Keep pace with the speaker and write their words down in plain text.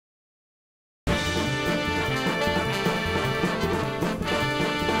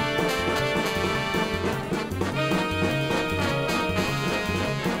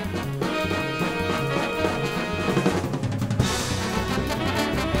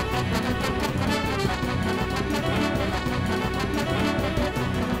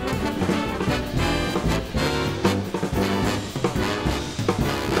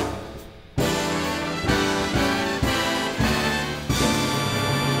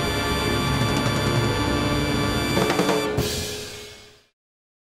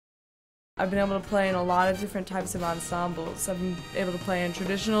I've been able to play in a lot of different types of ensembles. I've been able to play in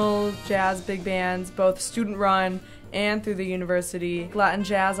traditional jazz big bands, both student-run and through the university, Latin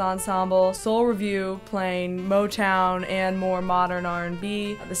jazz ensemble, soul review, playing Motown and more modern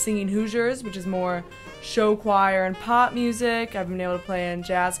R&B, the Singing Hoosiers, which is more show choir and pop music. I've been able to play in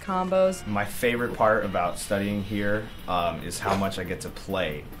jazz combos. My favorite part about studying here is how much I get to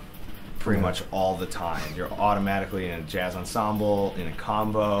play pretty much all the time. You're automatically in a jazz ensemble, in a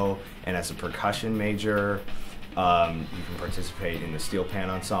combo, and as a percussion major, you can participate in the steel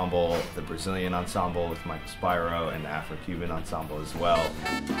pan ensemble, the Brazilian ensemble with Michael Spiro, and the Afro-Cuban ensemble as well.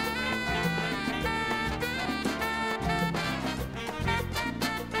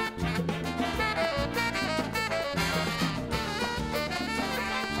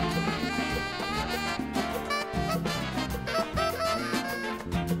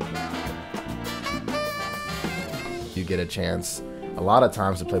 You get a chance a lot of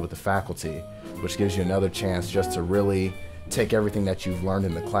times to play with the faculty, which gives you another chance just to really take everything that you've learned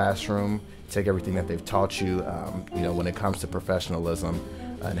in the classroom, take everything that they've taught you, when it comes to professionalism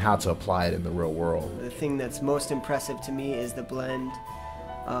and how to apply it in the real world. The thing that's most impressive to me is the blend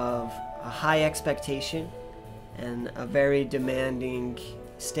of a high expectation and a very demanding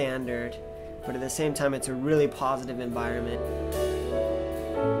standard, but at the same time it's a really positive environment.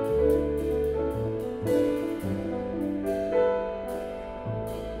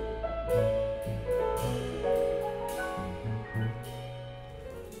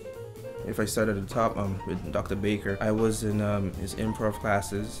 If I start at the top with Dr. Baker, I was in his improv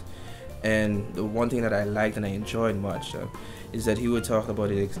classes, and the one thing that I liked and I enjoyed much is that he would talk about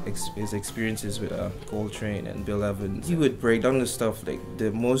his experiences with Coltrane and Bill Evans. He would break down the stuff, like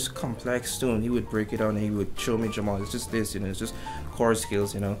the most complex tune, he would break it down and he would show me, Jamal, it's just this, it's just chord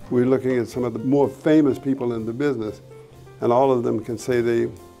skills, We're looking at some of the more famous people in the business, and all of them can say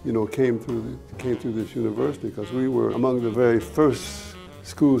they, came through this university because we were among the very first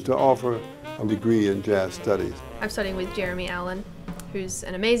schools to offer a degree in jazz studies. I'm studying with Jeremy Allen, who's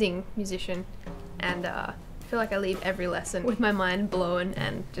an amazing musician, and I feel like I leave every lesson with my mind blown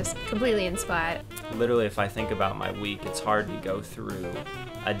and just completely inspired. Literally, if I think about my week, it's hard to go through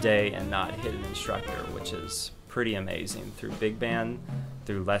a day and not hit an instructor, which is pretty amazing. Through big band,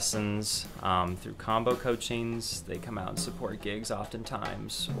 through lessons, through combo coachings, they come out and support gigs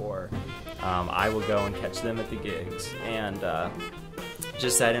oftentimes, or I will go and catch them at the gigs, and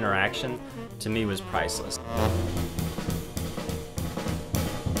just that interaction to me was priceless.